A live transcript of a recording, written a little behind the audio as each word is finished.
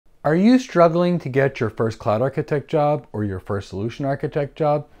Are you struggling to get your first cloud architect job or your first solution architect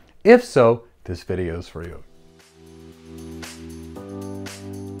job? If so, this video is for you.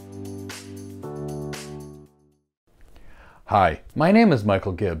 Hi, my name is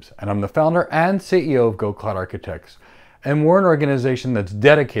Michael Gibbs, and I'm the founder and CEO of Go Cloud Architects. And we're an organization that's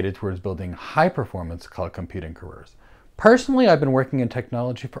dedicated towards building high-performance cloud computing careers. Personally, I've been working in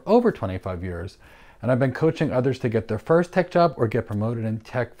technology for over 25 years, and I've been coaching others to get their first tech job or get promoted in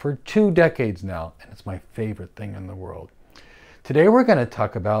tech for 2 decades now, and it's my favorite thing in the world. Today we're going to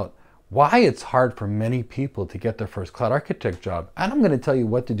talk about why it's hard for many people to get their first cloud architect job, and I'm going to tell you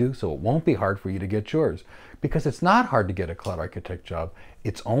what to do so it won't be hard for you to get yours. Because it's not hard to get a cloud architect job,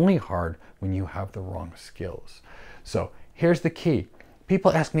 it's only hard when you have the wrong skills. So here's the key.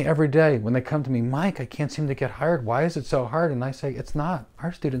 People ask me every day when they come to me, Mike, I can't seem to get hired. Why is it so hard? And I say, it's not.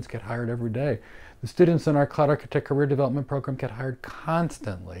 Our students get hired every day. The students in our Cloud Architect Career Development Program get hired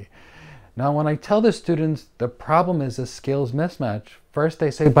constantly. Now, when I tell the students the problem is a skills mismatch, first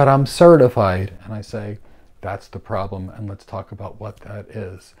they say, but I'm certified. And I say, that's the problem, and let's talk about what that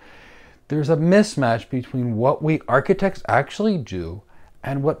is. There's a mismatch between what we architects actually do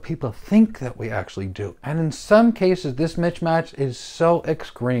and what people think that we actually do. And in some cases, this mismatch is so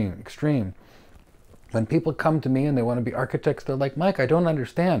extreme. When people come to me and they want to be architects, they're like, Mike, I don't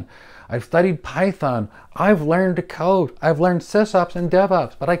understand. I've studied Python. I've learned to code. I've learned SysOps and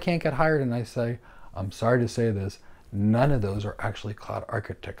DevOps, but I can't get hired. And I say, I'm sorry to say this, none of those are actually cloud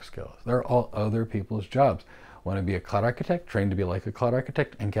architect skills. They're all other people's jobs. Want to be a cloud architect, train to be like a cloud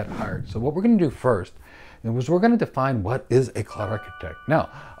architect, and get hired. So what we're going to do first is we're going to define what is a cloud architect. Now,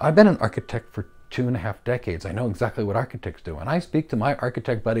 I've been an architect for 2.5 decades. I know exactly what architects do. And I speak to my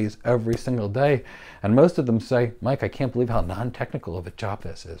architect buddies every single day. And most of them say, Mike, I can't believe how non-technical of a job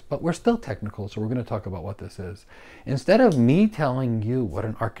this is. But we're still technical, so we're going to talk about what this is. Instead of me telling you what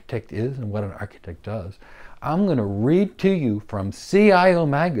an architect is and what an architect does, I'm going to read to you from CIO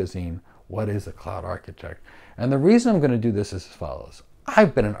magazine what is a cloud architect. And the reason I'm going to do this is as follows.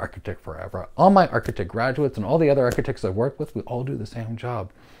 I've been an architect forever. All my architect graduates and all the other architects I've worked with, we all do the same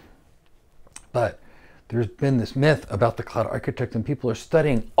job. But there's been this myth about the cloud architect and people are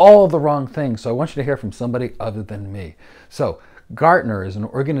studying all the wrong things. So I want you to hear from somebody other than me. So Gartner is an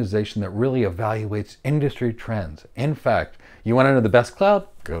organization that really evaluates industry trends. In fact, you want to know the best cloud?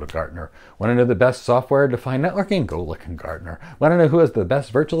 Go to Gartner. Want to know the best software-defined networking? Go look in Gartner. Want to know who has the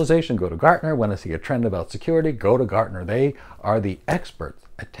best virtualization? Go to Gartner. Want to see a trend about security? Go to Gartner. They are the experts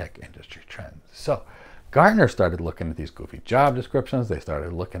at tech industry trends. So Gartner started looking at these goofy job descriptions. They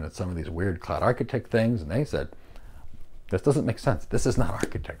started looking at some of these weird cloud architect things, and they said, this doesn't make sense. This is not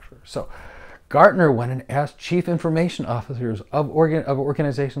architecture. So Gartner went and asked chief information officers of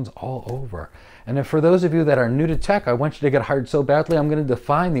organizations all over. And if for those of you that are new to tech, I want you to get hired so badly, I'm going to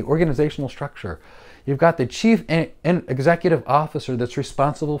define the organizational structure. You've got the chief executive officer that's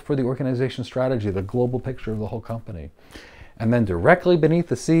responsible for the organization strategy, the global picture of the whole company. And then directly beneath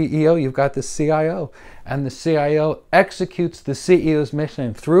the CEO, you've got the CIO. And the CIO executes the CEO's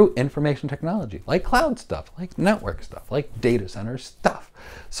mission through information technology, like cloud stuff, like network stuff, like data center stuff.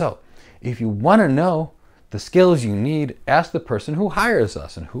 So if you want to know the skills you need, ask the person who hires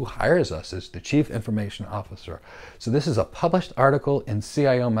us. And who hires us is the Chief Information Officer. So this is a published article in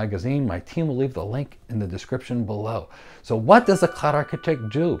CIO magazine. My team will leave the link in the description below. So what does a cloud architect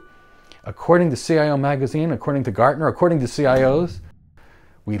do? According to CIO magazine, according to Gartner, according to CIOs,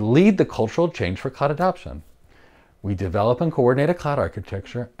 we lead the cultural change for cloud adoption. We develop and coordinate a cloud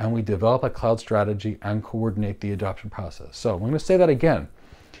architecture, and we develop a cloud strategy and coordinate the adoption process. So I'm going to say that again.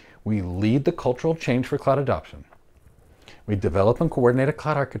 We lead the cultural change for cloud adoption. We develop and coordinate a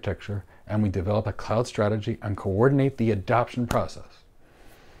cloud architecture, and we develop a cloud strategy and coordinate the adoption process.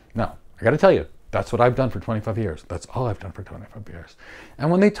 Now, I got to tell you, that's what I've done for 25 years. That's all I've done for 25 years. And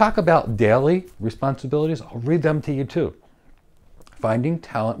when they talk about daily responsibilities, I'll read them to you too. Finding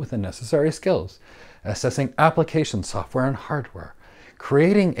talent with the necessary skills, assessing application software and hardware,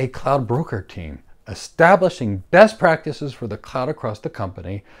 creating a cloud broker team, establishing best practices for the cloud across the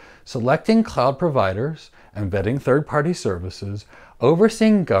company, selecting cloud providers and vetting third-party services,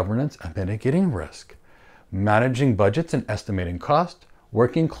 overseeing governance and mitigating risk, managing budgets and estimating cost,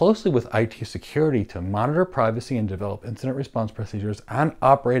 working closely with IT security to monitor privacy and develop incident response procedures and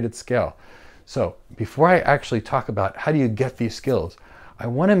operate at scale. So before I actually talk about how do you get these skills, I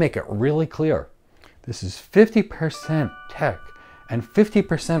want to make it really clear. This is 50% tech and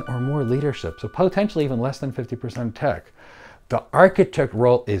 50% or more leadership, so potentially even less than 50% tech. The architect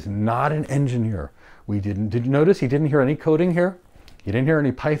role is not an engineer. Did you notice he didn't hear any coding here? You didn't hear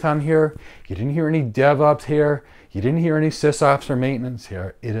any Python here. You didn't hear any DevOps here. You didn't hear any SysOps or maintenance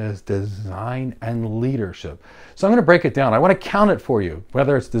here. It is design and leadership. So I'm going to break it down. I want to count it for you,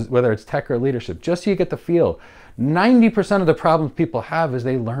 whether it's tech or leadership, just so you get the feel. 90% of the problems people have is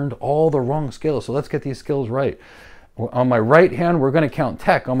they learned all the wrong skills. So let's get these skills right. On my right hand, we're going to count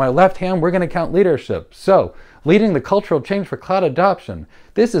tech. On my left hand, we're going to count leadership. So leading the cultural change for cloud adoption.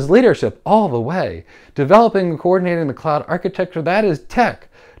 This is leadership all the way. Developing and coordinating the cloud architecture, that is tech.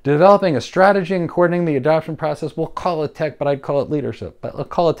 Developing a strategy and coordinating the adoption process, we'll call it tech, but I'd call it leadership. But I'll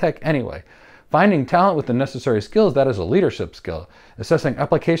call it tech anyway. Finding talent with the necessary skills, that is a leadership skill. Assessing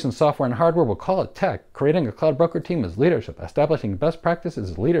application software and hardware, we'll call it tech. Creating a cloud broker team is leadership. Establishing best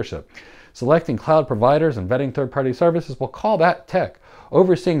practices is leadership. Selecting cloud providers and vetting third-party services, we'll call that tech.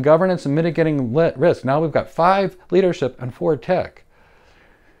 Overseeing governance and mitigating risk. Now we've got 5 leadership and 4 tech.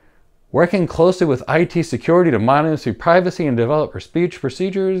 Working closely with IT security to monitor privacy and develop speech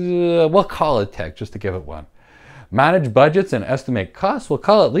procedures, we'll call it tech, just to give it one. Manage budgets and estimate costs, we'll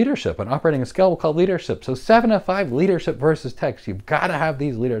call it leadership. And operating a scale, we'll call it leadership. So 7 of 5 leadership versus tech. So you've got to have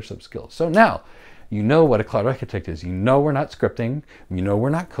these leadership skills. So now, you know what a cloud architect is. You know we're not scripting. You know we're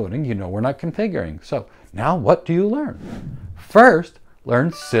not coding. You know we're not configuring. So now what do you learn? First,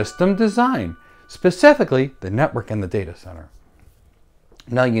 learn system design, specifically the network and the data center.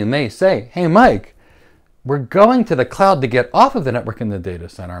 Now you may say, hey Mike, we're going to the cloud to get off of the network and the data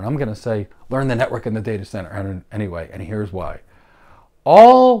center. And I'm going to say, learn the network and the data center anyway. And here's why.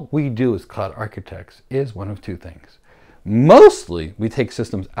 All we do as cloud architects is one of 2 things. Mostly, we take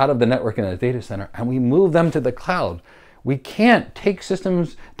systems out of the network and the data center and we move them to the cloud. We can't take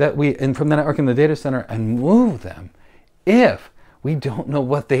systems that from the network and the data center and move them if we don't know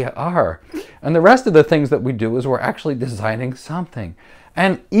what they are. And the rest of the things that we do is we're actually designing something.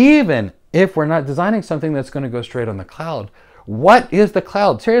 And even if we're not designing something that's going to go straight on the cloud, what is the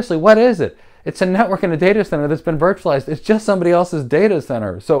cloud? Seriously, what is it? It's a network and a data center that's been virtualized. It's just somebody else's data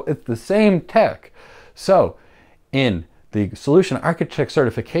center. So it's the same tech. So in the solution architect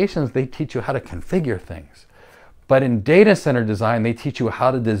certifications, they teach you how to configure things. But in data center design, they teach you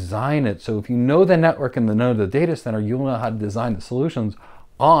how to design it. So if you know the network and know the data center, you'll know how to design the solutions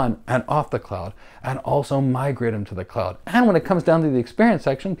on and off the cloud and also migrate them to the cloud. And when it comes down to the experience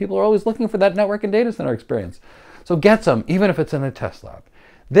section, people are always looking for that network and data center experience. So get some, even if it's in a test lab.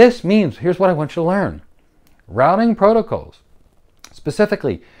 This means, here's what I want you to learn. Routing protocols,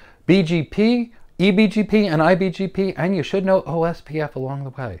 specifically BGP, eBGP, and iBGP, and you should know OSPF along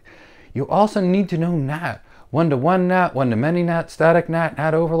the way. You also need to know NAT, one-to-one NAT, one-to-many NAT, static NAT,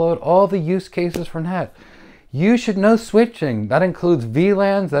 NAT overload, all the use cases for NAT. You should know switching. That includes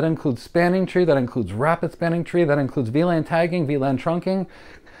VLANs, that includes spanning tree, that includes rapid spanning tree, that includes VLAN tagging, VLAN trunking,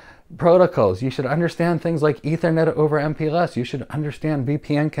 protocols. You should understand things like Ethernet over MPLS. You should understand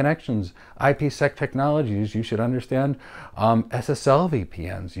VPN connections, IPsec technologies. You should understand SSL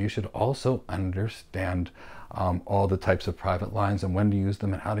VPNs. You should also understand all the types of private lines and when to use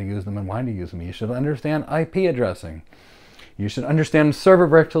them and how to use them and why to use them. You should understand IP addressing. You should understand server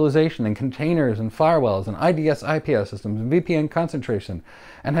virtualization and containers and firewalls and IDS IPS systems and VPN concentration,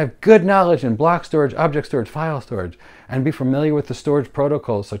 and have good knowledge in block storage, object storage, file storage, and be familiar with the storage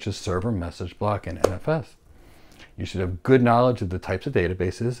protocols such as server, message, block, and NFS. You should have good knowledge of the types of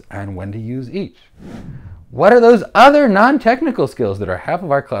databases and when to use each. What are those other non-technical skills that are half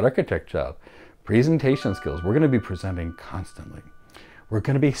of our cloud architect job? Presentation skills. We're going to be presenting constantly. We're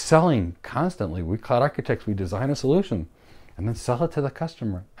going to be selling constantly. We cloud architects, we design a solution and then sell it to the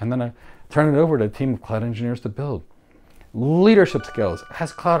customer, and then turn it over to a team of cloud engineers to build. Leadership skills.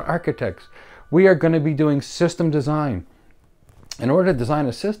 As cloud architects, we are going to be doing system design. In order to design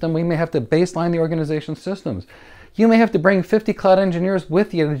a system, we may have to baseline the organization's systems. You may have to bring 50 cloud engineers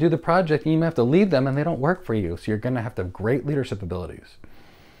with you to do the project, and you may have to leave them and they don't work for you. So you're going to have great leadership abilities.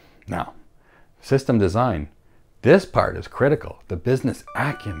 Now, system design. This part is critical, the business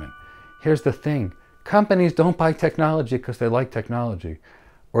acumen. Here's the thing. Companies don't buy technology because they like technology.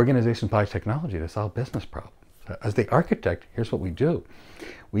 Organizations buy technology to solve business problems. As the architect, here's what we do.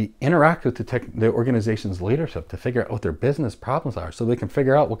 We interact with the organization's leadership to figure out what their business problems are so they can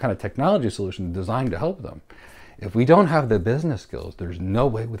figure out what kind of technology solution to design to help them. If we don't have the business skills, there's no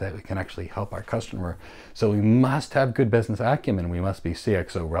way that we can actually help our customer. So we must have good business acumen. We must be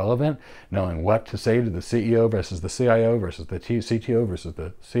CXO relevant, knowing what to say to the CEO versus the CIO versus the CTO versus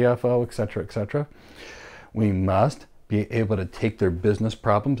the CFO, etc., etc. We must be able to take their business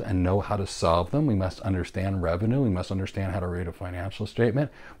problems and know how to solve them. We must understand revenue. We must understand how to read a financial statement.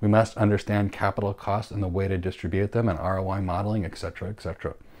 We must understand capital costs and the way to distribute them and ROI modeling, etc.,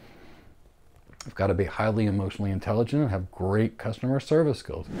 etc. I've got to be highly emotionally intelligent and have great customer service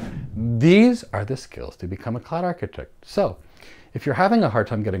skills. These are the skills to become a cloud architect. So if you're having a hard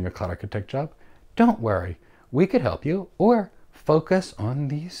time getting a cloud architect job, don't worry. We could help you, or focus on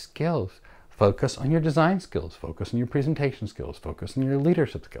these skills. Focus on your design skills, focus on your presentation skills, focus on your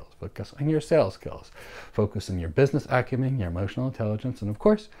leadership skills, focus on your sales skills, focus on your business acumen, your emotional intelligence, and of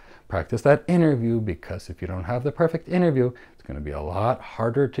course, practice that interview, because if you don't have the perfect interview, it's going to be a lot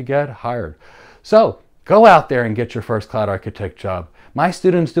harder to get hired. So go out there and get your first cloud architect job. My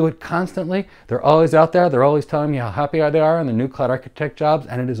students do it constantly. They're always out there. They're always telling me how happy they are in the new cloud architect jobs,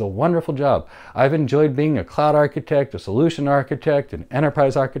 and it is a wonderful job. I've enjoyed being a cloud architect, a solution architect, an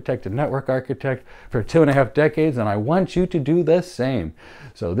enterprise architect, a network architect for 2.5 decades, and I want you to do the same.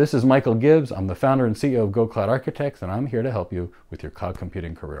 So this is Michael Gibbs. I'm the founder and CEO of Go Cloud Architects, and I'm here to help you with your cloud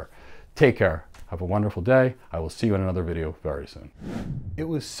computing career. Take care. Have a wonderful day. I will see you in another video very soon. It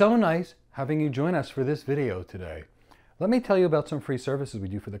was so nice having you join us for this video today. Let me tell you about some free services we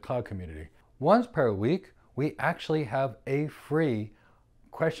do for the cloud community. Once per week, we actually have a free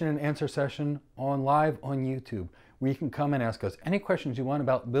question and answer session live on YouTube, where you can come and ask us any questions you want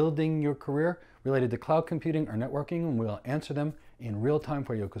about building your career related to cloud computing or networking, and we'll answer them in real time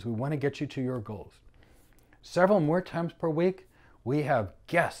for you, because we want to get you to your goals. Several more times per week, we have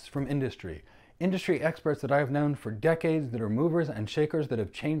guests from industry experts that I've known for decades, that are movers and shakers that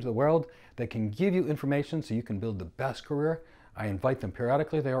have changed the world, that can give you information so you can build the best career. I invite them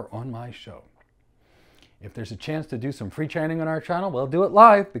periodically. They are on my show. If there's a chance to do some free training on our channel, we'll do it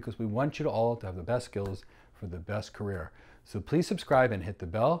live, because we want you all to have the best skills for the best career. So please subscribe and hit the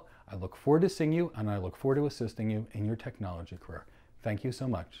bell. I look forward to seeing you, and I look forward to assisting you in your technology career. Thank you so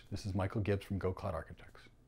much. This is Michael Gibbs from Go Cloud Architects.